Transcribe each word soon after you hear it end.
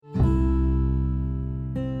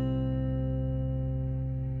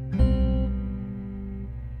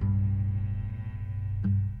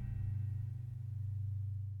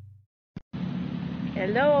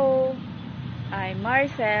Hello, I'm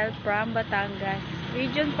Marcel from Batangas,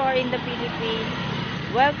 Region 4 in the Philippines.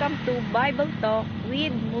 Welcome to Bible Talk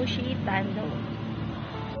with Mushi Tando.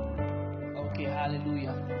 Okay,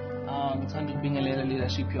 hallelujah. Ngithanda ukubingelela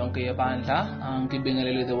leadership yonke yebandla.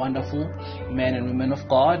 Ngibingelele the wonderful men and women of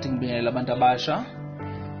God. Ngibingelela abantu abasha.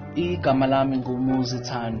 Igama lami nguMuzi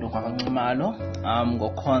Thando kwaNcumalo.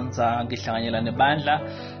 Ngokhonza ngihlanganyela nebandla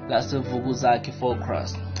laseVukuzakhe for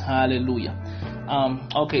Christ. Hallelujah.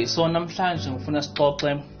 Okay, so namhlanje ngifuna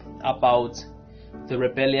sixoxe about the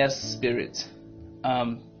rebellious spirit.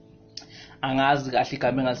 Angazi kahle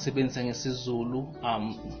igama engalisebenzisa ngesiZulu.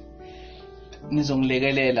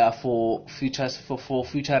 Ngizongilekelela for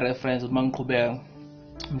future reference uma ngiqhubeka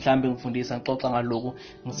mhlambe ngifundisa ngixoxa ngaloko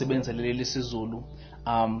ngisebenzele leli siZulu.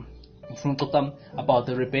 Ngifuna ukuxoxa about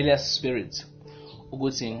the rebellious spirit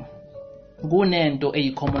ukuthi kunento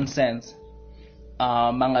eyi common sense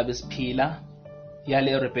mangabe siphila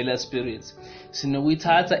yale rebellious spirit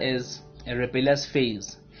sinokuyithatha as a rebellious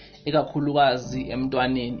phase ekakhulukazi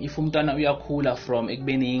emntwaneni. If umntwana uyakhula from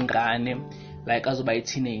ekubeni ingane like azoba yi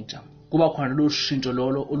teenager, kuba khona lo shintsho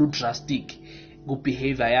lolo olu-drastic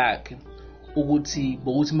ku-behavior yakhe ukuthi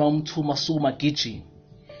bokuthi uma umthuma sukuma gijima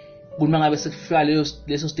kunoma ngabe sekufika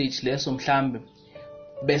leso stage leso mhlambe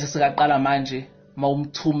bese sekaqala manje uma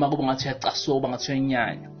umthuma kuba ngathi uyacasuka kuba ngathi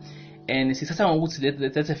uyanyanya, and sithatha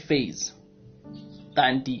ngokuthi that's a phase.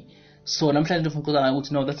 Kanti so namhlanje ngifuna ukuxoxa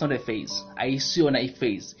ukuthi no, that's not a phase, ayisiyona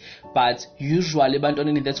i-phase, but usually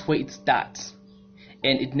ebantwaneni that's where it starts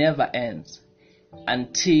and it never ends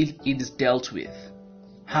until it is dealt with.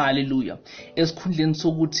 Hallelujah. Esikhundleni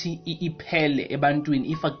sokuthi iphele ebantwini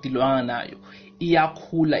ifakudilwanga nayo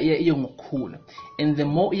iyakhula iya ngokukhula, and the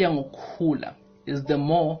more iya ngokukhula is the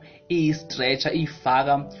more stretcha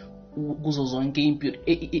ifaka kuzo zonke impilo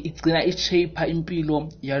igcina ishape impilo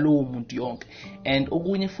yalowo muntu yonke. And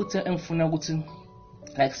okunye futhi engifuna ukuthi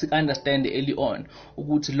like sick understand early on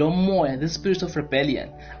ukuthi lo moya, the spirit of rebellion,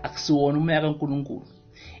 akusiwona umoya kaNkulunkulu.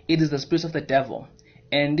 It is the spirit of the devil.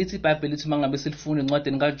 And ithi iBhayibheli lithi mangabe silifunda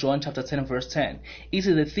encwadini kaJohn chapter 10 verse 10,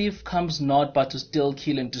 ithi the thief comes not but to steal,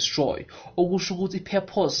 kill and destroy. Okusho ukuthi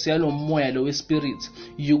purpose yalo moya lo spirit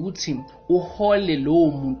yukuthi uhole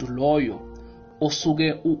lowo muntu loyo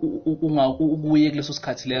osuke ukuye kuleso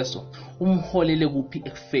sikhathi leso, umholele kuphi?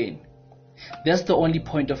 Ekufeni. That's the only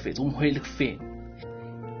point of it, umholele ekufeni.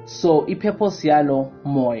 So ipurpose yalo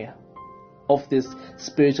moya of this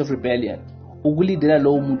spirit of rebellion ukulidela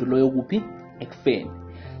lowo muntu loyo kuphi? Ekufeni.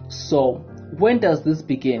 So when does this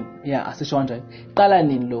begin? Yeah, asisho kanjani. Qala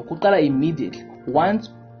nini lo? Kuqala immediately once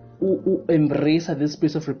embrace this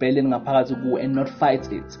spirit of rebellion ngaphakathi kuwe and not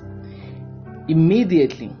fight it.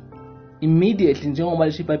 Immediately njengoba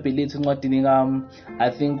lisho iBhayibheli lithi encwadini ka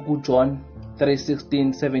I think kuJohn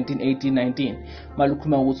 3:16, 17, 18, 19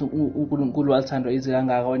 malukhuluma ukuthi uNkulunkulu wathanda izwe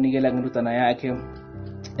kangaka wanikela ngendodana yakhe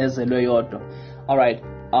ezelwe yodwa. All right.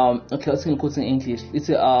 Okay, let's quote in English. It's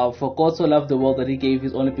for God so loved the world that he gave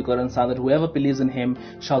his only begotten son, that whoever believes in him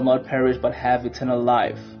shall not perish but have eternal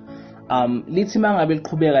life. Lithi mangabe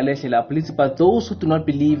liqhubeka lehle lapho lithi but those who do not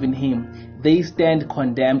believe in him, they stand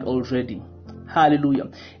condemned already. Hallelujah.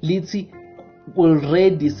 Lithi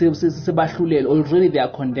already sebahlulele, already they are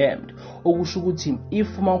condemned. Okusho ukuthi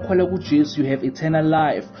if uma ukholwa kuJesu you have eternal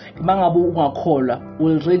life. Mangabe ungakholwa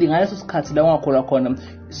already ngaleso sikhathi la ungakholwa khona,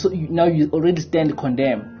 so now you already stand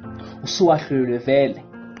condemned, usuwahlulelwe vele.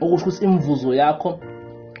 Okusho ukuthi imvuzo yakho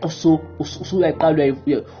usuyayiqala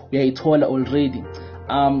uyayithola already.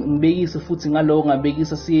 Ngibekise futhi ngaloko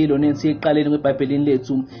ngabekisa siyelo nethi eqaleni kweBhayibhelini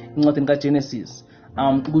lethu incwadini kaGenesis.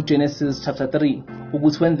 Genesis chapter 3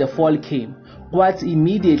 ukuthi when the fall came, kwathi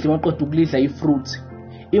immediately maqoda ukulidla ifruit,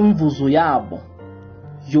 imvuzo yabo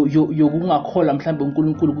yokungakholwa mhlambe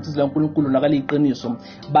uNkulunkulu ukuthi izila uNkulunkulu nakaliqiniso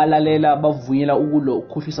balalela bavuyela ukulo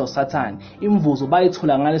ukukhohlisa uSathane, imvuzo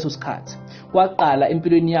bayithola ngaleso sikhathi. Kwaqala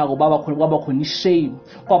empilweni yabo kwaba khona ishame,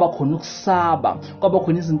 kwaba khona ukusaba, kwaba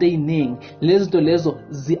khona izinto eziningi, lezi zinto lezo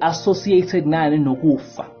zi-associated nani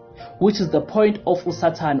nokufa, which is the point of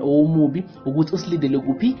uSathane owumubi ukuthi usilidele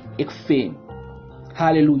kuphi? Ekufeni.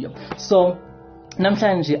 Hallelujah. So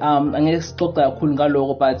namhlanje angeke sixoxe kakhulu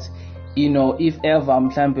ngaloko, but you know, if ever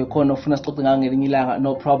mhlambe khona ufuna sixoxe ngelinye ilanga,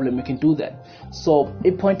 no problem, we can do that. So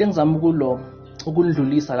ipoint engizama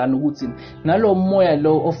ukulidlulisa lana ukuthi nalo moya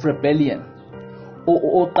lo of rebellion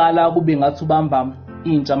oqala kube ngathi ubamba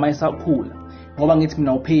intsha mayisakhula, ngoba ngithi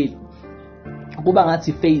mina upheli kuba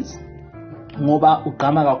ngathi phase ngoba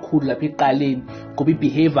ugqama kakhulu lapha eqaleni, ngoba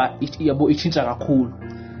ibehavior yabo ichintsha kakhulu,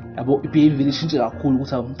 yabo ibehavior ishintsha kakhulu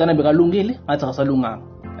ukuthi umntana bekalungile ngathi akasalunganga,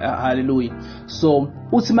 Hallelujah. So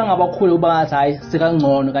uthi mangabakhulu ubangathi hayi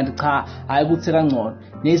sekangcono kanti cha hayi kuthi sekangcono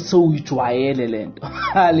nesuyijwayele lento.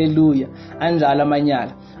 Hallelujah. Anjalo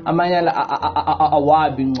amanyala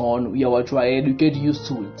awabi ngcono uyawajwayela, you get used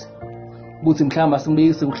to it. Kuthi mhlawumbe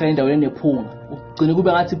simbekise uhlala endaweni enephunga ugcine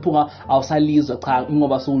kube ngathi iphunga awusalizwa cha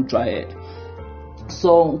ngoba sowujwayele.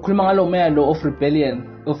 So ukhuluma ngalo moya lo of rebellion,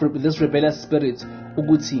 this rebellious spirit,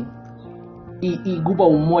 ukuthi kuba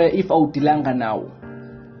umoya if awudilanga nawo,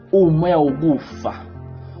 umoya wokufa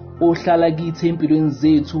ohlala kithi empilweni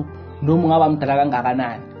zethu noma ngaba mdala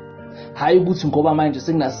kangakanani. Hayi ukuthi ngoba manje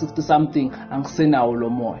sengina 60 something angisenawo lo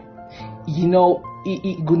moya. You know,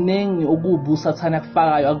 kunengi okubi usathana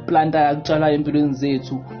akufakayo akuplanta akutshalayo empilweni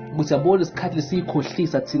zethu ukuthi yabona isikhathi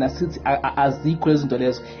lesikhohlisa thina sithi azikho lezi zinto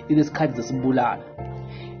lezo, ilesikhathi zesibulala.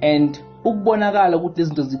 And ukubonakala ukuthi lezi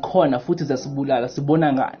zinto zikhona futhi ziyasibulala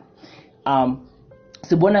sibona ngani?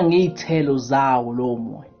 Sibona ngezithelo zawo lo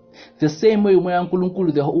moya. The same way umoya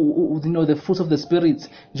kaNkulunkulu, the fruit of the spirit,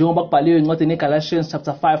 njengoba kubhaliwe encwadini eGalatians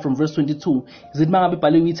chapter 5 from verse 22, izithi mangabe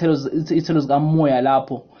ibhaliwe izithelo zikamoya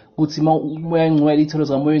lapho ukuthi umoya engcwele, izithelo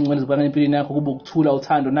zikamoya engcwele zibana empilweni yakho kuba ukuthula,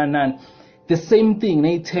 uthando nani. The same thing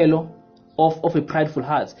nezithelo of a prideful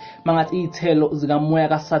heart. Mangathi izithelo zikamoya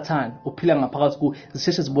kaSathane uphila ngaphakathi ku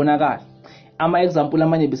zisheshe zibonakala. Ama example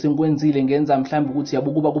amanye besenkwenzile ngenza mhlawumbe ukuthi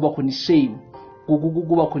yabo kuba khona shame,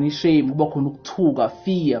 kuba khona ukuthuka,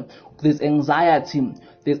 fear, there's anxiety,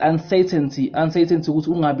 there's uncertainty ukuthi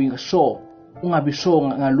ungabi sure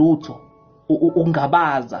ngalutho,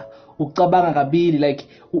 ungabaza, ucabanga kabili, like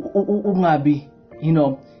ungabi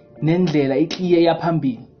nendlela iclear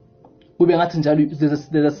yaphambili. Kube ngathi njalo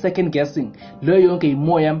there's a second guessing. Lo yonke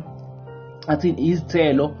imoya athi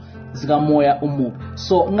izithelo zikamoya umubi.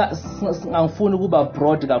 So ngangifuni ukuba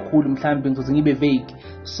broad kakhulu mhlawumbe ngizothi ngibe vague.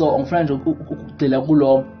 So ngifuna nje ukugcila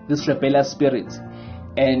kulo this rebellious spirit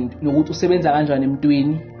and nokuthi usebenza kanjani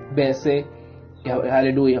emntwini bese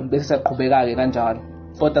hallelujah bese siyaqhubeka ke kanjalo.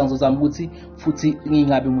 Kodwa ngizozama ukuthi futhi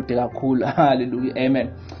ngingabi mude kakhulu. Hallelujah. Amen.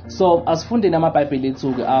 So asifunde namaBhayibheli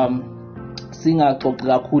ethu ke singaxoxi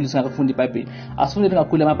kakhulu singakafundi iBhayibheli. Asifunde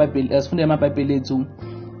kakhulu amaBhayibheli, asifunde amaBhayibheli ethu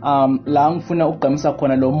la ngifuna ukugqamisa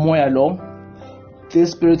khona lo moya lo,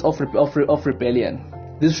 this spirit of rebellion,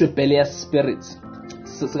 this rebellious spirit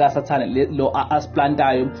sikaSathane lo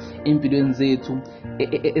asiplantayo empilweni zethu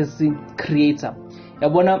esi creator.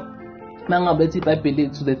 Yabona mangabe ethi iBhayibheli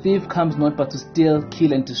lethu, the thief comes not but to steal,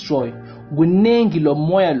 kill and destroy. Kunengi lo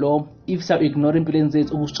moya lo if sa ignore empilweni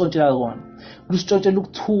zethu ukusitshontshela kona, kusitshontshela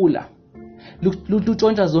ukuthula,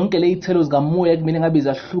 lutshontsha zonke le izithelo zikamoya kumele ngabe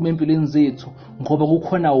zahluma empilweni zethu ngoba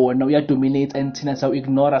kukhona wona uyadominate and thina saw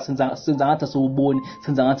ignore, senza ngathi asiwuboni,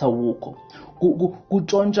 senza ngathi awukho.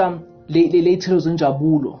 Kutshontsha le izithelo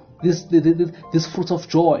zenjabulo, this fruit of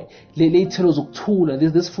joy, le izithelo zokuthula,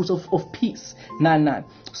 this fruit of peace nani.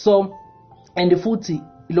 So and futhi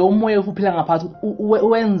lo moya uphila ngaphansi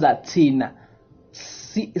wenza thina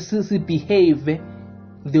si behave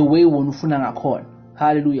the way wona ufuna ngakhona.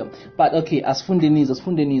 Hallelujah. But okay, asifundeni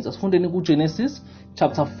kuGenesis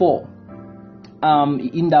chapter 4.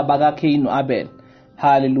 Indaba kaKain noAbel.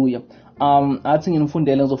 Hallelujah. Athi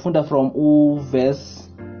nginifundele ngizofunda from verse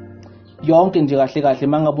yonke nje kahle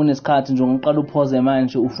mangabe unesikhathi nje ngiqala upause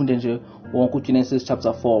manje ufunde nje wonke uGenesis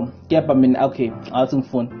chapter 4. Kepha mina okay, athi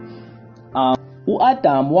ngifunda.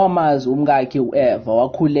 uAdam wamazi umkakhe uEva,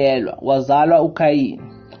 wakhulelwa, wazalwa uKayini.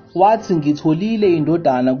 Wathi ngitholile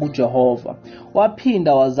indodana kuJehova.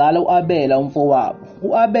 Waphinda wazala uAbela umfowabo.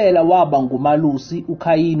 uAbela waba ngumalusi,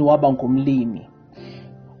 uKayini waba ngumlimi.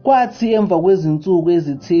 Kwathi emva kwezinsuku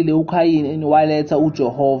ezithile uKayini waletha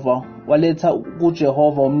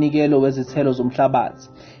kuJehova umnikelo wezithelo zomhlabathi.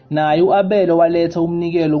 Naye uAbela waletha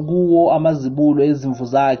umnikelo kuwo amazibulo ezimvu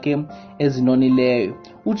zakhe ezinonileyo.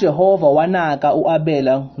 uJehova wanaka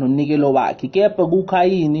uAbela nomnikelo wakhe, kepha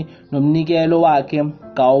kuKayini nomnikelo wakhe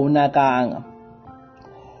kawunakanga.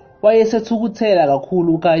 Wayesethukuthela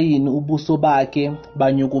kakhulu uKayini, ubuso bakhe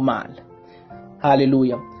banyukumala.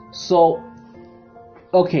 Hallelujah. So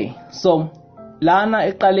okay, so lana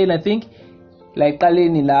eqaleni, I think like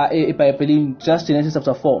eqaleni la eBhayibhelini, just Genesis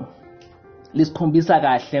chapter 4, lisikhombisa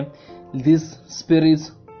kahle this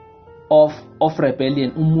spirit of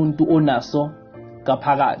rebellion umuntu onaso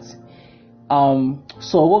ngaphakathi.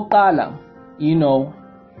 So okokuqala,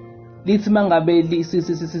 lithi mangabe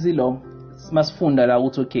silo masifunda la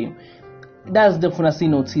ukuthi okay, that's the funa si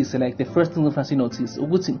notice, like the first thing ufuna si notice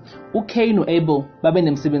ukuthi uCain noAbel babe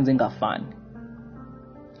nemsebenzi engafani.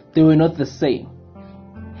 They were not the same.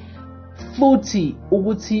 Futhi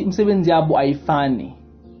ukuthi imsebenzi yabo ayifani,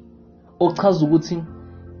 ochaza ukuthi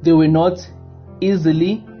they were not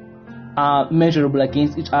easily are measurable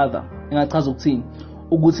against each other. Engachaza ukuthini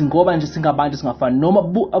ukuthi ngoba nje singabantu singafani noma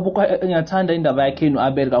ngiyathanda indaba yakhe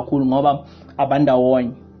noAbel kakhulu ngoba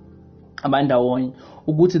abandawonye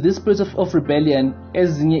ukuthi this spirit of rebellion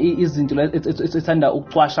ezinye izinto ethanda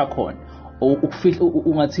ukucwasha khona ukufihla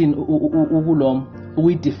ungathini ukuloma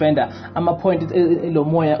ukuyidefender ama point lo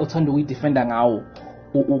moya othanda ukuyidefender ngawo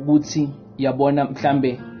ukuthi yabona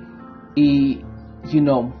mhlambe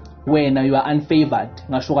wena you are unfavored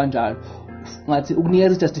ngasho kanjalo ngathi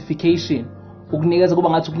ukunikeza justification ukunikeza kuba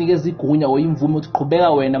ngathi ukunikeza igunya or imvume ukuthi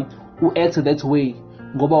qhubeka wena uact that way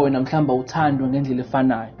ngoba wena mhlamba uthandwa ngendlela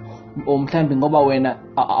efanayo o mhlambi ngoba wena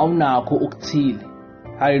awunakho ukuthile.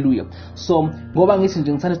 Hallelujah. So ngoba ngithi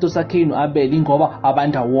nje ngithanda isito sakhe noAbel ngoba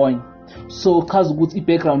abandawonye, so chaza ukuthi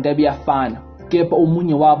ibackground yabo iyafana kepha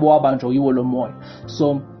omunye wabo wabanjwa yiwo lo moya.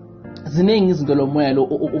 So ziningi izinto lo moya lo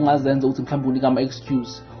ungazenza ukuthi mhlawumbe unika ama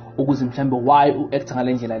excuse ukuthi mhlawumbe why uact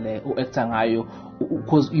ngalendlela le uact ngayo,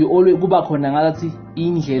 because you always kuba khona ngathi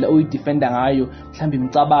indlela oyidefenda ngayo mhlawumbe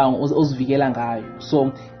imicabango ozivikela ngayo.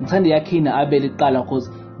 So ngithanda yakhe noAbel iqala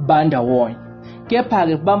because bandawonye, kepha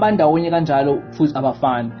ke bandawonye kanjalo futhi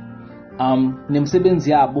abafani.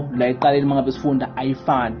 Nemisebenzi yabo la iqaleni mangabe sifunda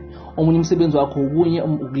ayifani. Omunye umsebenzi wakhe ukunye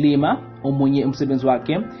ukulima, omunye umsebenzi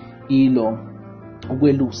wakhe ilo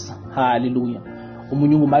ukwelusa. Hallelujah.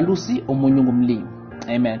 Omunye ungumalusi, omunye ungumlimi.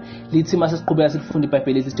 Amen. Lithi mase siqhubeka sifunda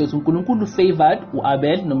iBhayibheli lithi ukuthi uNkulunkulu favored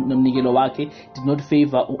uAbel nomnikelo wakhe, did not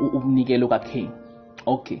favor umnikelo kaCain.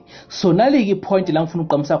 Okay, so naliki point la ngifuna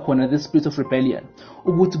uqhamisa khona the spirit of rebellion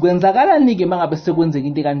ukuthi kwenzakalani ke mangabe sekwenzeka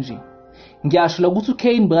into kanje. Ngiyasho ukuthi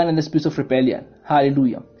uCain bhekana ne spirit of rebellion.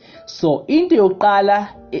 Hallelujah. So into yokuqala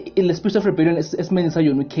le spirit of rebellion esimenzisa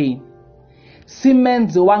yona uCain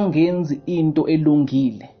simenze wangenzi into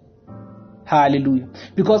elungile. Hallelujah.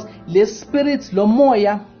 Because le spirit lo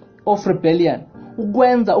moya of rebellion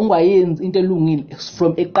ukwenza ungayenzi into elungile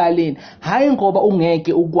from eqaleni, hayi ngoba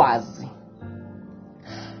ungeke ukwazi,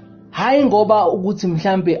 hayi ngoba ukuthi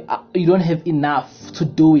mhlambe you don't have enough to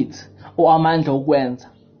do it or amandla ukwenza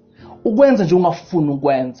nje ungafuni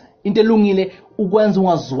ukwenza into elungile, ukwenza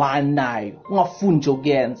ungazwani nayo, ungafuni nje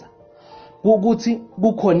ukuyenza, ukuthi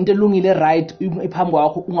kukhona into elungile right iphambi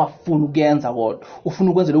kwakho ungafuni ukuyenza kodwa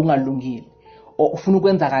ufuna ukwenza lokungalungile, or ufuna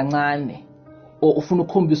ukwenza kancane, or ufuna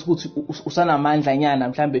ukukhombisa ukuthi usanamandla nyana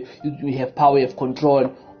mhlambe you have power, you have control,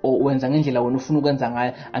 or wenza ngendlela wena ufuna ukwenza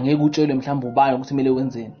ngayo, angeke utshelwe mhlambe ubani ukuthi kumele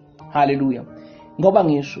wenzeni. Hallelujah. Ngoba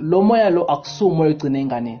ngisho lo moya lo akusumoya ogcina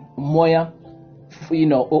enganeni, umoya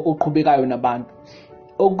oqhubekayo nabantu.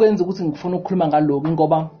 Okwenza ukuthi ngifuna ukukhuluma ngalokho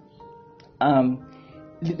ngoba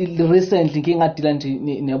recently ngike ngadila nje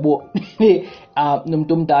nebo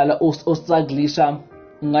nomuntu omdala ostruglisha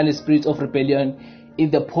ngale spirit of rebellion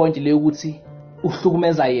in the point le ukuthi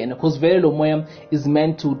uhlukumeza yena, because vele lo moya is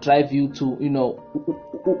meant to drive you to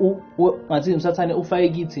ngathi umsathane ufake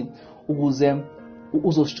kithi ukuze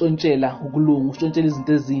uzositshontshela ukulunga, usitshontshela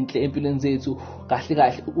izinto ezinhle empilweni zethu kahle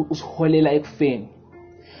kahle, usiholela ekufeni.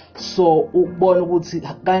 So ukubona ukuthi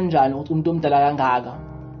kanjani ukuthi umuntu omdala kangaka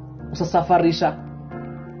usasafarisha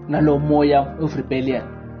nalo moya of rebellion,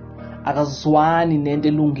 akazwani nento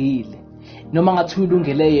elungile, noma ngathi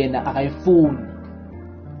uyilungele yena akayifuni.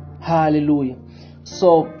 Hallelujah.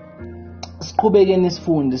 So siqhubekeni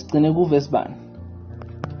sifunde sigcine ku verse bani.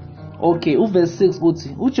 Okay, uverse 6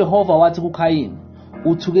 uthi uJehova wathi kuKhayini,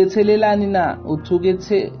 uthukethelelani na?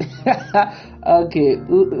 Okay,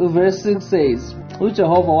 verse 6 says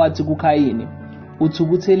uJehova wathi kuKhayini,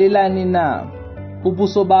 uthukuthelelani na?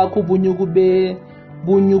 Ubuso bakho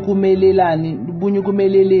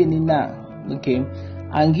bunyukumeleleni na? Okay,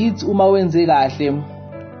 angithi uma wenze kahle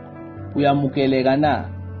uyamukeleka na?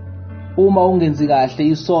 Uma ungenzi kahle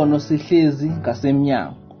isono sihlezi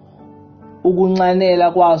ngasemnyango,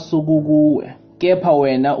 ukuncanela kwaso kukuwe, kepha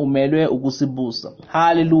wena umelwe ukusibusa.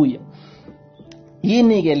 Hallelujah.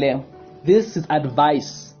 Yini ke le? This is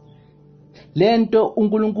advice. Lento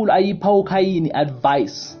uNkulunkulu ayipha uKhayini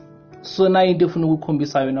advice. So na into efuna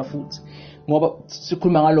ukukhombisa yona futhi ngoba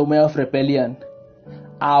sikhuluma ngalo moya of rebellion,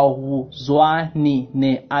 awuzwani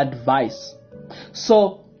ne-advice.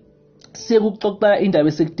 So sekuxoxa indaba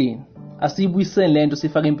esekudeni, asiyibuyiseni lento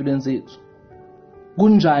sifake empilweni zethu.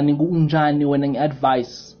 Kunjani wena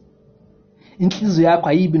nge-advice? Inhliziyo yakho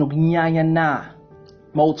ayibi nokunyanya na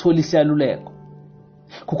mawuthola isiyaluleko,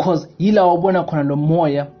 because yila wabona khona lo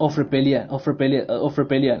moya of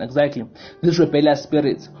rebellion, exactly this rebellious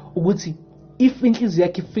spirit, ukuthi if inhliziyo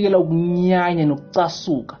yakho ifikela ukunyanya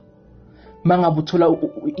nokucasuka mangabe uthola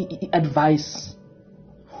i-advice,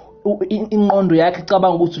 inqondo yakho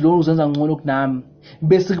icabanga ukuthi lo uzenza ngcono kunami,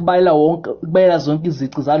 bese kubayela zonke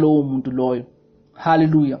izici zalowo muntu loyo.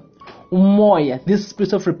 Hallelujah. umoya, this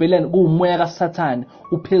spirit of rebellion kuumoya kaSathane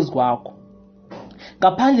uphezulu kwakho.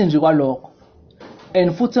 Ngaphandle nje kwalokho,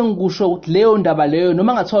 and futhi engikusho ukuthi leyo ndaba leyo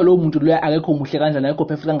noma ngathiwa lo muntu loyo akekho muhle kanjani akekho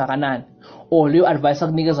perfect kangakanani, or leyo advice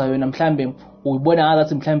akunikeza yona mhlambe uyibona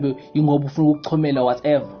ngathi mhlambe ingoba ufuna ukuchomela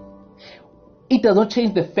whatever, it does not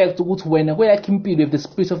change the fact ukuthi wena kweyakho impilo with the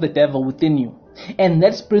spirit of the devil within you, and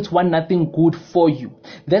that spirit wants nothing good for you.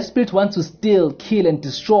 That spirit wants to steal, kill and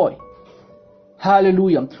destroy.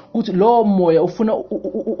 Hallelujah. Ukuthi lo moya ufuna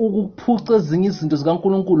ukuphuca ezinye izinto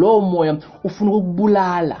zikaNkulunkulu, lo moya ufuna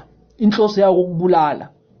ukubulala, inhloso yawo ukubulala,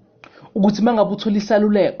 ukuthi mangabe uthola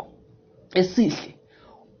isaluleko esihle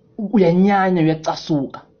uyanyanya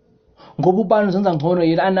uyacasuka ngoba ubani uzenza ngcono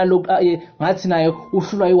yena analog ngathi naye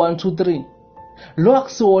uhlulwa i1 2 3. Lo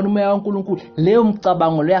akusiwona umoya kaNkulunkulu, leyo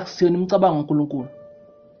mcabango lo yakusiyona imicabango kaNkulunkulu.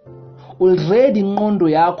 Already inqondo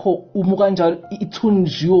yakho uma kanjalo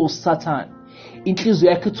ithunjiwe uSathane,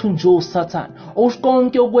 inhliziyo yakho ithunjiwe uSathane.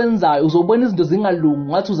 Konke okwenzayo uzobona izinto zingalungi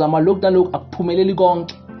ngathi uzama lokhu nalokhu akuphumeleli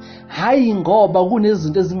konke. Hayi ngoba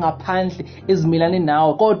kunezinto ezingaphandle ezimelane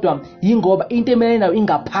nawe, kodwa yingoba into emelene nawe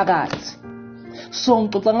ingaphakathi. So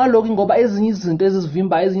ngixoxa ngalokho ngoba ezinye izinto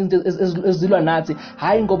ezizivimba, ezinye izinto ezilwa nathi,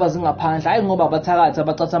 hayi ngoba zingaphandle, hayi ngoba abathakathi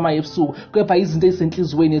abacathama ebusuku, kepha izinto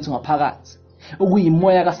ezisenhlizweni yethu ngaphakathi,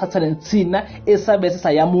 okuyimoya kaSathane thina esabese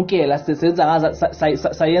sayamukela sesenza ngaza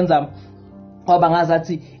sayenza kwaba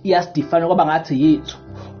ngazathi iyasidefine kwaba ngathi yethu.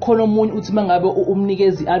 Khona umunye uthi mangabe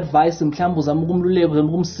umnikeza iadvice mhlawumbe uzama ukumluleka uzama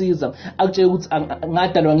ukumsiza akutshela ukuthi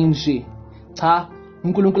ngadalwa nginje, cha,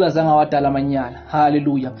 uNkulunkulu azange wadala amanyala.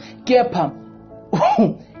 Hallelujah. Kepha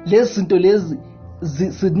lezi zinto lezi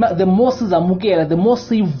the more sizamukela, the more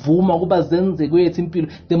sivuma kuba zenze kwethu impilo,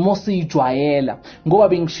 the more sijwayela. Ngoba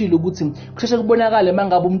bengishilo ukuthi kusheshe kubonakala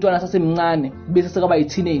mangabe umntwana asasemncane bese sekaba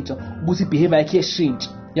yi-teenager ukuthi behavior yakhe yeshintsha,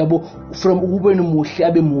 yabo, from ukubona umuhle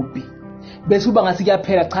abe mubi, bese kuba ngathi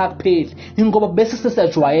kuyaphela, cha kupheli, ingoba bese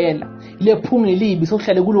sesiyajwayela lephunga elibi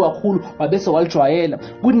sokuhlale kulo kakhulu wabese walijwayela.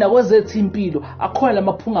 Kuthi nakwezethu impilo akhona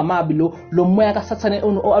lamaphunga amabi lo moya kaSathane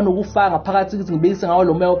anokufanga phakathi ukuthi ngibekise ngawo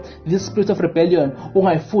lo moya, this spirit of rebellion,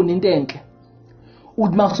 ungayifuni into enhle.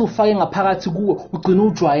 Uthi masufake ngaphakathi kuwe ugcina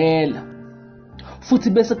ujwayela, futhi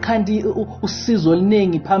bese khandi usizo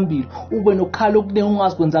oluningi phambili, ube nokukhala okuningi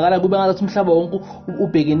ungazi kwenzakala kube ngathi umhlaba wonke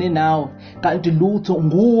ubhekene nawe, kanti lutho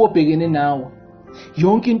nguwe obhekene nawe.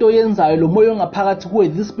 Yonke into yenzayo lo moya ongaphakathi kuwe,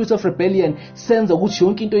 this spirit of rebellion, senza ukuthi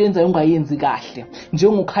yonke into yenzayo ungayenzi kahle,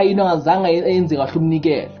 njengoKhayini ongazange ayenze kahle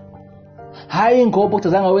umnikelo. Hayi ngoba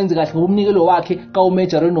utazange wenze kahle ngoba umnikelo wakhe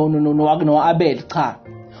kawumejare noAbel, cha,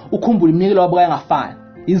 ukhumbule umnikelo wabo kayangafani,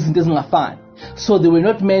 izinto ezingafani. So they were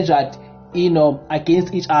not measured,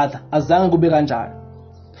 against each other. Azange kube kanjalo.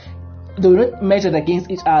 They were not measured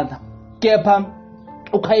against each other. Kepha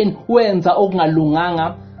uKhayini wenza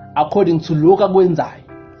okungalunganga according to lokho akwenzayo.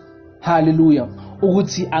 Hallelujah.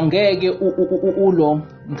 Ukuthi angeke ulo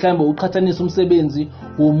mhlambe uqhathanisa umsebenzi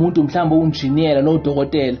womuntu mhlambe unjiniyela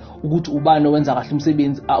nodokotela ukuthi ubani owenza kahle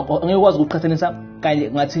umsebenzi, angeke ukwazi ukuqhathanisa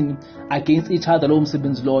kanye ngathini against each other lo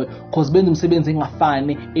umsebenzi loyo, because benza umsebenzi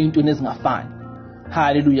engafani eyintweni ezingafani.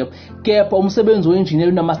 Hallelujah. Kepha umsebenzi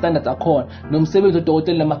wenjiniyela unama standards akhona, nomsebenzi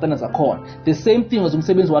odokotela unama standards akhona. The same thing as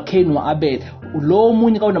umsebenzi waKhayini noAbel, lo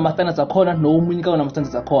omunye kawunama standards akhona no omunye kawunama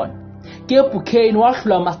standards akhona. Kepha uKhayini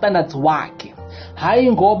wahlula ama standards wakhe,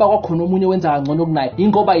 hayi ngoba kwakhona omunye wenza kangcono kunaye,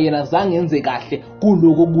 ingoba yena zange enze kahle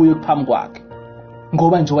kuloko kuye kuphambi kwakhe,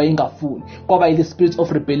 ngoba nje wayengafuni, kwaba ile spirit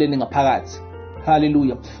of rebellion ngaphakathi.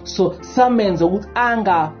 Hallelujah. So samenza ukuthi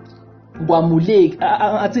anga kwamuleki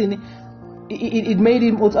athini, it made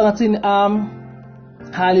him ngathini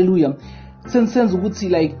hallelujah, sense ukuthi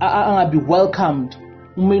like angabe welcomed,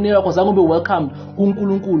 umenela wakho zange ube welcomed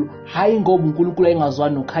kuNkulunkulu, hayi ngoba uNkulunkulu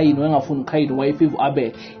ayengazwani noKhayini, wayengafuni uKhayini, wayefavor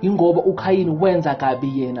uAbel, ingoba uKhayini wenza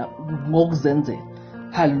kabi yena ngokuzenzela.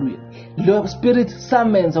 Hallelujah. Lo spirit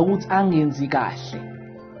samenza ukuthi angenzi kahle.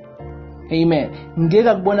 Amen.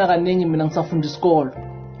 Ngeke kubona kaningi mina ngisafunda isikolo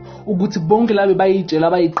ukuthi bonke labe bayitshela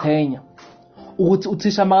bayiqhenya ukuthi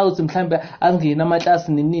uthisha makazothi mhlambe angena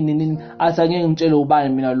amaklasi nini athi angeke ngitshele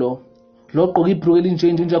ubani mina lo gqoka ibhruku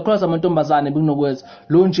elinje nje across amantombazane bekunokwethu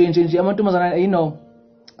lo nje amantombazane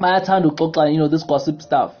bayathanda ukuxoxa this gossip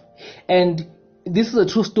stuff, and this is a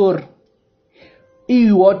true story.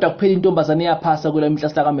 Iwodwa kuphela intombazane yaphasa kule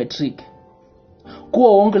mhlahla ka matric.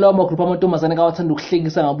 Kuwo wonke lawo magroup amantombazane kawathanda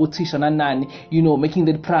ukuhlekisa ngabuthisha nanani, making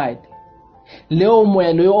that pride. Leyo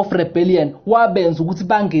moya loyo of rebellion wabenza ukuthi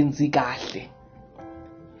bangenzi kahle.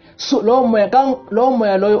 So lo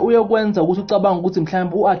moya loyo uyokwenza ukuthi ucabanga ukuthi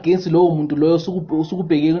mhlawumbe uagainst lowo muntu loyo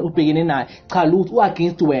ubhekene naye, cha lutho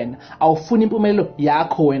uagainst wena, awufuni impumelelo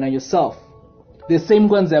yakho wena yourself. the same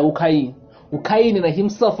kwenzeka uKhayini. uKhayini na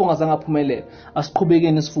himself ongazange aphumelele.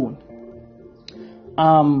 Asiqhubekeni isifundo.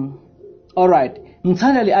 All right,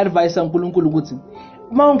 ngithanda le advice kaNkulunkulu ukuthi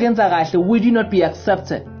uma ungenza kahle, will you not be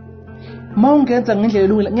accepted? Uma ungenza ngendlela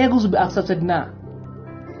elungile, ngeke uze ube accepted na.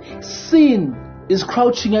 Sin is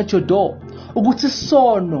crouching at your door. Ukuthi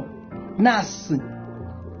sono nasi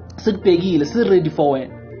sikubhekile, si ready for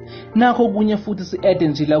wena. Nakho kunye futhi si-add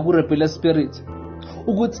nje la ku-rebellious spirit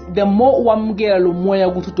ukuthi the more wamukela lo moya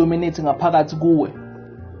ukuthi udominate ngaphakathi kuwe,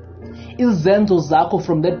 izenzo zakho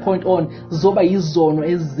from that point on zoba yizono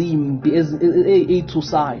ezimbi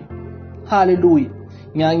ezithusayo. Hallelujah.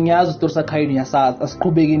 Ngiyazi isitori saKhayini yasazi,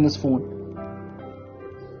 asiqhubekeni isifundo.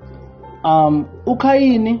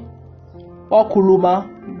 uKhayini wakhuluma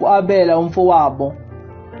ku-Abela umfowabo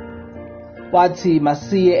wathi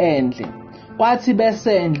masiye endle. Kwathi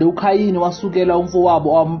besendle uKhayini wasukela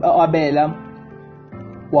umfowabo uAbela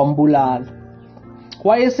wambulala.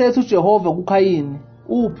 Wayesethi uJehova kuKhayini,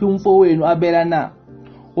 uphi umfowenu Abela na?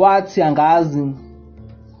 Wathi angazi,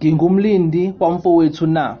 ngingumlindi wamfowethu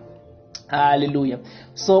na. Hallelujah.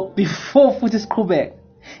 So before futhi siqhubeka,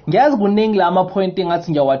 ngiyazi kuningi la ama point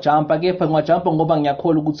engathi ngiyawajumpa, kepha ngiyajumpa ngoba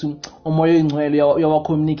ngiyakholwa ukuthi umoya oyingcwele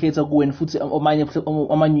uyawa-communicate kuwena futhi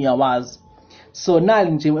amanye uyawazi. So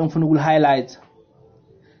nali nje engifuna ukuli-highlight,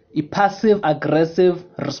 i-passive aggressive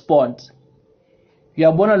response.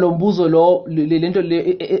 Uyabona lo mbuzo lo, lento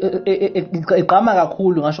le igqama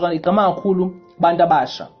kakhulu, ngasho kana igqama kakhulu abantu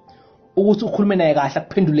abasha ukuthi ukhulume naye kahle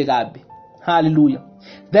akuphendule kabi. Hallelujah.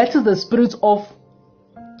 That is the spirit of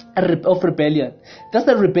rebellion. That's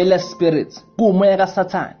the rebellious spirit. Kumoya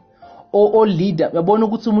kaSathane o leader. Uyabona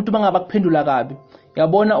ukuthi umuntu mangabe akuphendula kabi,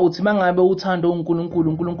 uyabona uthi mangabe uthando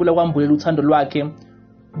uNkulunkulu akwambulela uthando lwakhe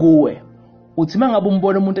kuwe, uthi mangabe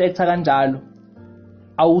umbona umuntu ekutha kanjalo,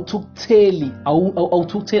 awuthukutheli,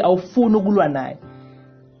 awufuni ukulwa naye.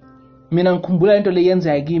 Mina ngikhumbula into le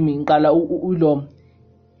yenzeka kimi, ngiqala ulo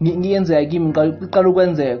ngiyenzeka kimi, ngiqala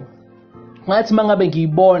ukwenzeka ngathi mangabe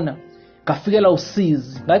ngiyibona ngafikela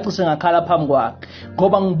usizi, ngacishe ngakhala phambi kwakhe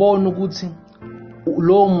ngoba ngibona ukuthi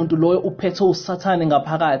lowo muntu loyo uphethe uSathane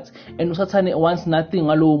ngaphakathi, and uSathane wants nothing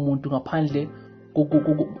ngalowo muntu ngaphandle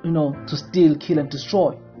to steal, kill and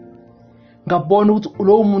destroy. Ngabona ukuthi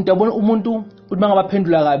lowo muntu, yabona umuntu uthi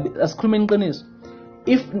mangabaphendula kabi, asikhulumeni iqiniso,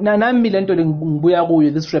 if nami lento le ngibuya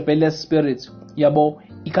kuyo, this rebellious spirit, yabo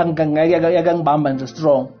ikangibamba nje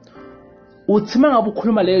strong, uthi mangabe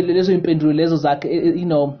ukhuluma lezo impendulo lezo zakhe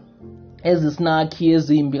ezisinakhi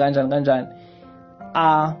ezimbi kanjani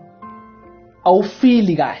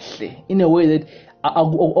awufili kahle, in a way that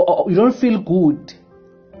you don't feel good,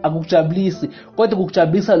 akukujabulisi, kodwa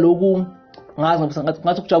kukujabulisa lokhu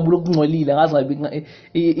ngathi ukujabula okungcolile, ngazi ngabe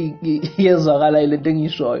iyezwakala lento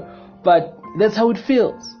engishoyo, but that's how it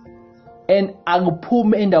feels. And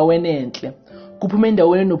akuphume endaweni enhle, kuphume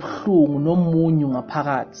endaweni enobuhlungu nomunyu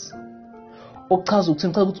ngaphakathi. Okuchaza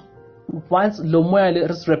ukuthi once lo moya le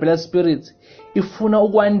rebellious spirit ifuna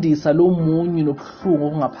ukwandisa lo munyu nobuhlungu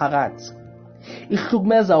okungaphakathi,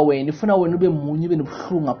 ihlukumeza wena, ifuna wena ube munyu, ube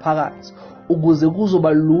nobuhlungu ngaphakathi, ukuze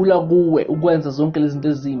kuzoba lula kuwe ukwenza zonke lezi zinto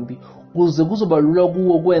ezimbi, ukuze kuzoba lula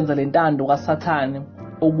kuwe ukwenza lentando kaSathane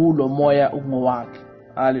okulo moya okungowakhe.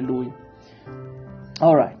 Hallelujah.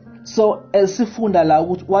 All right, so sifunda la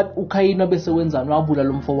ukuthi what uKhayini bese wenzani, wabula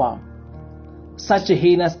lo mfowabo, such a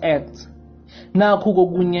heinous act. Nakho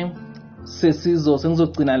kokunye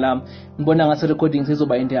sengizogcina la, ngibona ngathi recording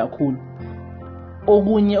sizoba inde kakhulu.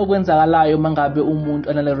 Okunye okwenzakalayo mangabe umuntu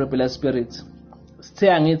anale rebellious spirit,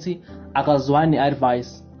 sithe angithi akazwani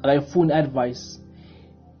advice, akayifuni advice,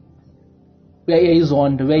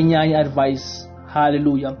 uyayizonda, uyayinyanya advice.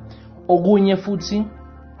 Hallelujah. Okunye futhi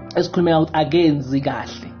esikhulumeka ukuthi akenzi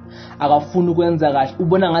kahle, akafuni ukwenza kahle,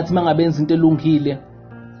 ubona ngathi mangabenza into elungile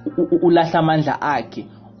ulahla amandla akhe,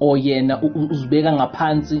 o yena uzibeka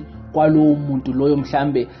ngaphansi kwalowo muntu loyo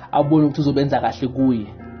mhlambe abone ukuthi uzobenza kahle kuye.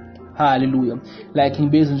 Hallelujah. Like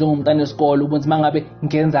ngibeze njengomntana wesikole, ubona mangabe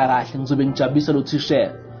ngenza kahle ngizobe ngijabulisa lo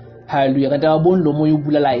teacher. Hallelujah. Kanti akaboni lo moya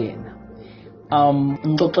ubulala yena.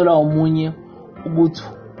 Ngixoxela umunye ukuthi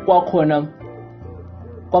kwakhona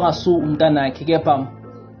kwangasu umntana wakhe, kepha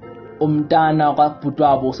umntana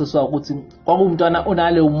kwabhutwabo useswa ukuthi kwakumntwana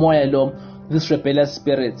onale umoya lo, this rebellious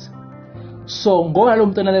spirit. So ngoba lo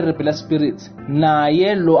mntwana le rebellious spirit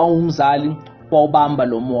naye lo awumzali wawubamba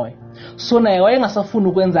lo moya, so naye wayengasafuni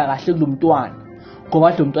ukwenza kahle kulo mntwana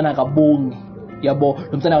ngoba lo mntwana akabongi, yabo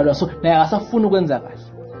lo mntwana lo, so naye akasafuni ukwenza kahle.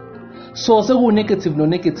 So seku negative no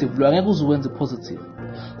negative lo angeke uzuwenze positive.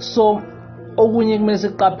 So okunye kumele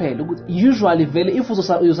siqaphele ukuthi usually vele if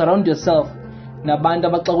you surround yourself nabantu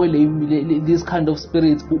abaxakwele this kind of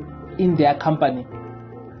spirit, in their company.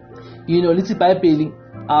 Lithi iBhayibheli,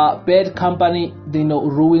 bad company,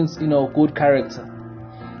 ruins, good character.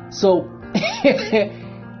 So,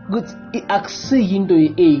 akusiyinto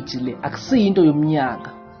ye-age le, akusiyinto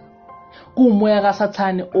yomnyaka. Kumoya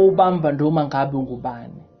kaSathane obamba noma ngabe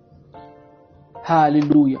ngubani.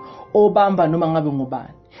 Hallelujah. Obamba noma ngabe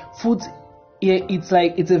ngubani. Futhi it's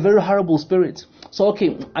a very horrible spirit. So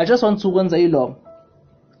okay, I just want to kwenza ilo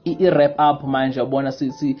wrap up manje yabona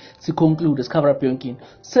si conclude, cover up yonke.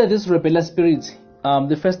 Say this rebellious spirit,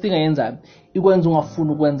 the first thing ayenza ikwenza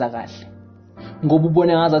ungafuna ukwenza kahle. Ngoba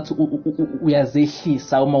ubone ngazathi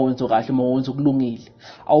uyazehlisa uma wenza kahle, uma wenza okulungile.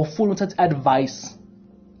 Awufuni uthatha advice.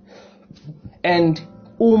 And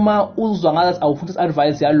uma uzwa ngazathi awufuni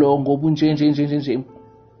advice yalo ngoba nje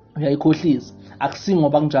uyayikhohlisa.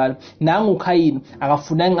 Akusingoba kunjalo. Nangu uKhayini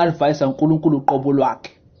akafunanga advice kaNkulunkulu uqobo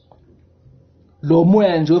lwakhe. Lo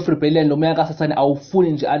moya nje of-rebellion, lo moya kaSathane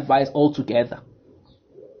awufuni nje advice altogether.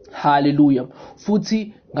 Hallelujah.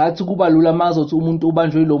 Futhi ngathi kuba lula mazothi umuntu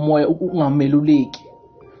ubanjwe lo moya ungameluleki.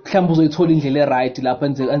 Mhlawumbe uzoyithola indlela eright lapha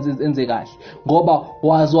enze kahle. Ngoba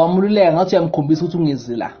wazi wamululeka ngathi uyamkhombisa ukuthi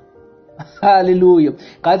ungezi la. Hallelujah.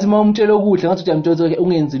 Ngathi uma umtshela okuhle ngathi uyamtshela ukuthi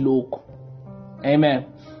ungenzi lokho. Amen.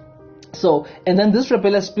 So, and then this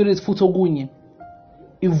rebellious spirit futhi okunye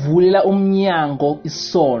ivulela umnyango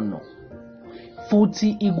isono. Futhi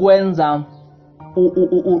ikwenza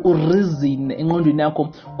ureason engqondweni yakho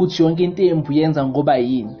ukuthi yonke into embi yenza ngoba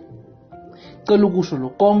yini. Cela ukusho lo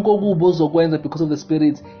konke okubo ozokwenza because of the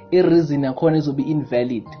spirit, ireason yakhona izobe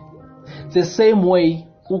invalid. The same way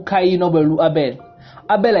uKhayini uAbel.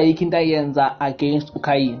 Abel ayikho into ayenza against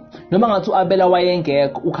uKhayini. Noma ngathi uAbel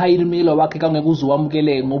wayengekho, uKhayini umyelo wakhe kangeke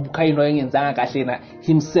uzowamukeleke ngoba uKhayini wayengenzanga kahle na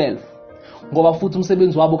himself. Ngoba futhi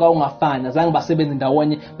umsebenzi wabo kawungafani, azange basebenze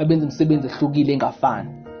ndawonye, babenza imisebenzi ehlukile engafani.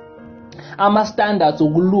 Ama standards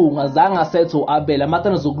okulunga azange asethe uAbel, ama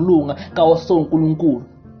standards okulunga kawosonkulunkulu.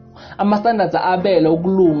 Ama standards aAbel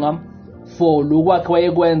okulunga for lokwakhe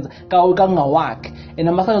wayekwenza kangawakhe, and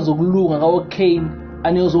ama standards okulunga kawoCain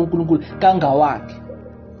aneyozonkulunkulu kangawakhe.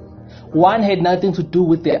 One had nothing to do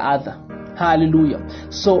with the other. Hallelujah.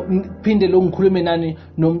 So phinde lo ngikhulume nani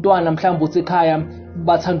nomntwana mhlawumbe usekhaya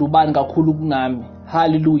bathanda ubani kakhulu kunami.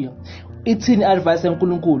 Hallelujah. Ithini advice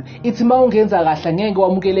enkulunkulu? Ithi mawungenza kahle ngeke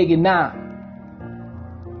wamukeleke na.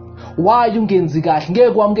 Why ungenzi kahle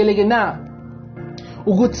ngeke wamukeleke na.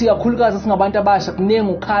 Ukuthi kakhulukazi singabantu abasha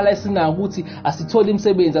kunenge ukhala esinako ukuthi asithole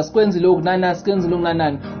imisebenzi, asikwenzi lokhu nani, asikwenzi lokhu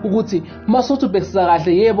nani. Ukuthi masothi ubhekisa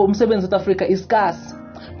kahle yebo umsebenzi South Africa iskasi.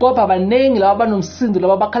 Kodwa abaningi laba banomsindo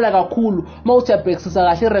laba bakhala kakhulu mawuthi uyabhekisisa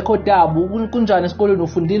kahle irecord yabo kunjani esikoleni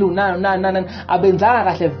ufundile unani abenzanga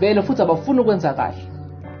kahle vele futhi abafuni ukwenza kahle.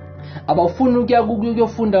 Abafuni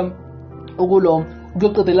ukuyofunda ukulo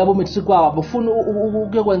ukuyoqedela labo matric kwabo, abafuni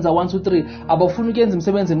ukuyokwenza 1 2 3, abafuni ukuyenza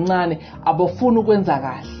imisebenzi emincane, abafuni ukwenza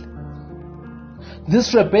kahle.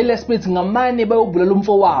 This rebellious spirit ngamane bayobulala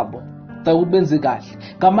umfo wabo ukuthi benze kahle.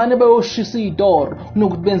 Ngamane bayoshisa idoro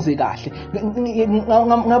unokuthi benze kahle.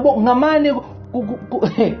 Ngamane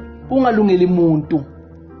kungalungeli umuntu.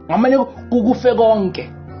 Ngamane kukufe konke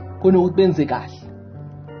kunokuthi benze kahle.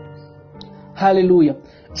 Hallelujah.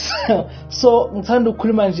 So ngithanda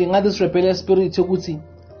ukukhuluma nje nga this rebellious spirit ukuthi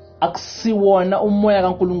akusiwona umoya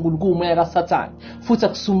kaNkulunkulu, kuumoya kaSathane. Futhi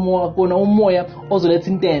akusumoya umoya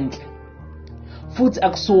ozoletha into enhle. Futhi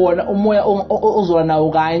akusiwona umoya ozola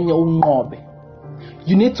nawo kanye unqobe.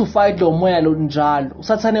 You need to fight lo moya lo njalo.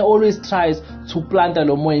 uSathane always tries to plant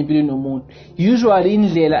lo moya empilweni yomuntu. Usually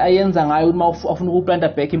indlela ayenza ngayo uma ufuna ukuplanta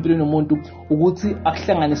back empilweni yomuntu ukuthi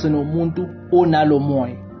akuhlanganise nomuntu onalo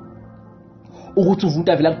moya. Ukuthi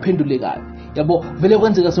uvuta vele akuphendule kabi. Yabo vele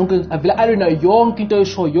kwenzeka sonke avela alona yonke into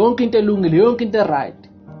esho, yonke into elungile, yonke into right.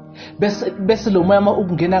 Bese lo moya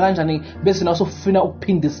ukungena kanjani bese naso ufuna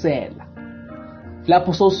ukuphindisela.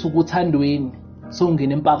 Lapho sosuka uthandweni,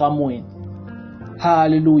 songena empakamweni.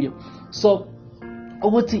 Hallelujah. So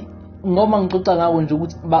ukuthi ngoma ngixoxa ngawo nje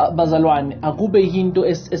ukuthi bazalwane akube into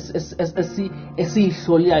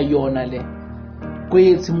esihlola yona le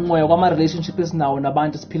kwethi moya kwama relationship esinawo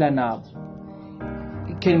nabantu siphila nabo.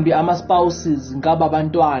 It can be ama spouses, ngaba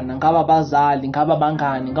abantwana, ngaba abazali, ngaba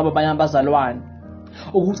abangani, ngaba abanye abazalwane.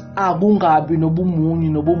 Ukuthi akungabi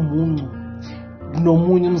nobumunyu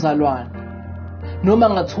nomunye umzalwane. Noma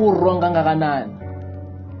ngathi wrong kangakanani.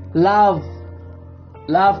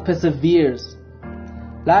 Love perseveres.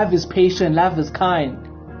 Love is patient, love is kind.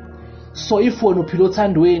 So if wena uphila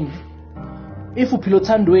othandweni, if uphila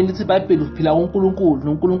othandweni lithi iBhayibheli uphila kuNkulunkulu,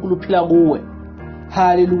 noNkulunkulu uphila kuwe.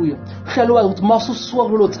 Hallelujah. Hlala wazi ukuthi masusuka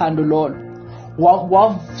kulelo thando lolo,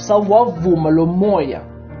 wavuma lo moya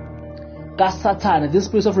kaSathane, this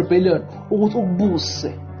spirit of rebellion, ukuthi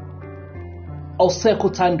ukubuse awusekho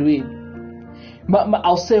uthandweni.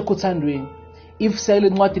 Awusekho uthandweni. If sele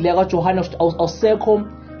incwadi leya kaJohana awusekho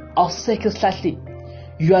esihlahleni.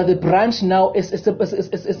 You are the branch now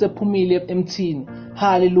esephumile emthini.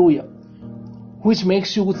 Hallelujah. Which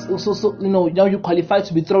makes you so now you qualify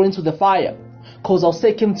to be thrown into the fire, because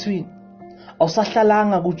awusekho emthini.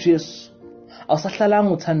 Awusahlalanga kuJesu.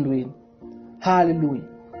 Awusahlalanga uthandweni. Hallelujah.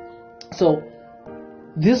 So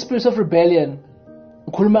this spirit of rebellion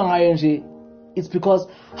ngikhuluma ngayo nje, it's because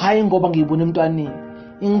hayi ngoba ngiyibona emntwaneni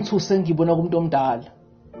ingithuse ngiyibona kumuntu omdala.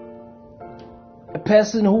 A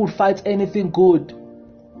person who would fight anything good,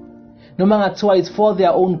 noma ngathiwa it's for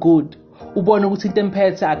their own good, ubone ukuthi into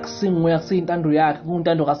emphethe akusinguye, akusiyintando yakhe,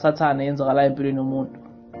 kuyintando kaSathane yenzakala empilweni yomuntu.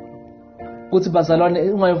 Kuthi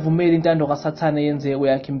bazalwane, ungayivumeli intando kaSathane yenzeke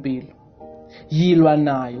kweyakhe impilo. Yilwa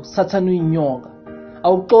nayo. Sathane uyinyoka.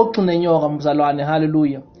 Awuxoxi nenyoka mzalwane.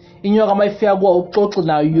 Hallelujah. Inyoka mayifika kuwe awuxoxi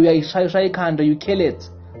nayo, uyayishaya ikhanda, you kill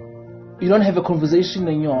it. You don't have a conversation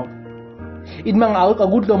nenyoka. It means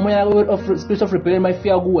akuthi lo moya of spirit of rebellion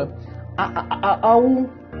mayifika kuwe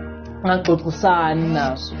awungaxoxisani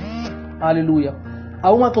naso. Hallelujah.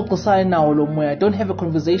 Awungaxoxisani nawo lo moya. Don't have a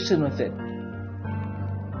conversation with it.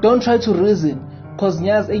 Don't try to reason, because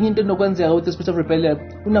nyazi enye into enokwenzeka with the spirit of rebellion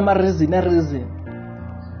unama reason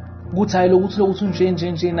ukuthi hayi lokuthi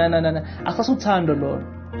nje na asasuthando lo.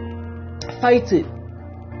 Fight it.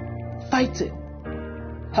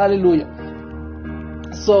 Hallelujah.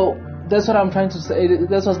 So that's what I'm trying to say.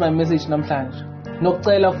 That was my message namhlanje.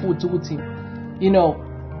 Nokucela futhi ukuthi,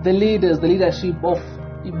 the leadership of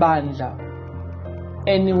ibandla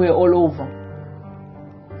anywhere, all over,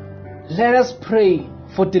 let us pray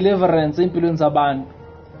for deliverance empilweni zabantu,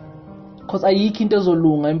 because ayikho into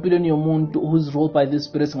ezolunga empilweni yomuntu who's ruled by this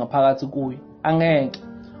spirit ngaphakathi kuye. Angeke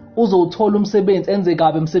uzowuthola umsebenzi enze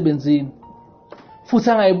kabe emsebenzini, futhi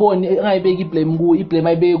angayibeki iblame kuye, iblame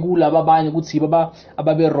ayibeke kulabo abanye ukuthi yibo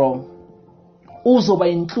ababe wrong. Uzoba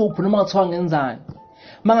inhlupho noma ngathiwa ngenzani.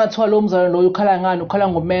 Mangathiwa lo mzalwane loyo ukhala ngani, ukhala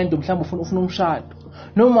ngomendo, mhlawumbe ufuna umshado,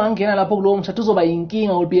 noma angena lapho kulowo mshado uzoba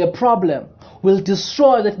inkinga, will be a problem, will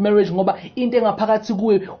destroy that marriage, ngoba into engaphakathi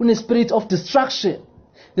kuwe une spirit of destruction,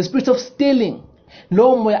 the spirit of stealing.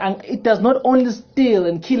 Lo moya, it does not only steal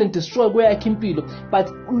and kill and destroy kweyakhe impilo, but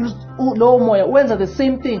lo moya wenza the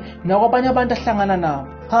same thing nakwabanye abantu ahlangana nabo.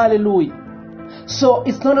 Hallelujah. So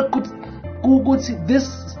it's not a good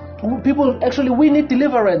this people, actually we need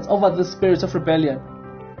deliverance over the spirit of rebellion.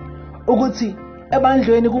 Ukuthi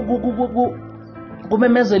ebandlweni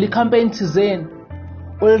kumemezela icampaign thizeni,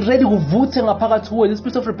 already kuvuthe ngaphakathi kuwe, the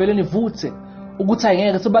spirit of rebellion ivuthe ukuthi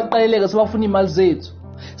angeke sebaqaleleke, sebafuna imali zethu,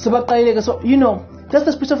 sebaqaleleke. So that's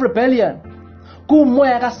the spirit of rebellion.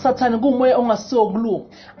 Kumoya kaSathane, kumoya ongasiwo kulunga.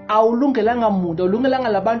 Awulungelanga muntu, awulungelanga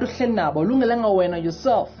labantu ohleli nabo, awulungelanga wena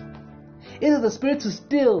yourself. It is the spirit to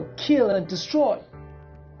steal, kill and destroy.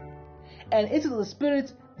 And it is the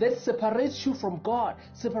spirit that separates you from God,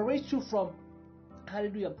 separates you from,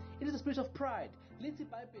 hallelujah. It is the spirit of pride. Let's see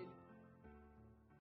Bible.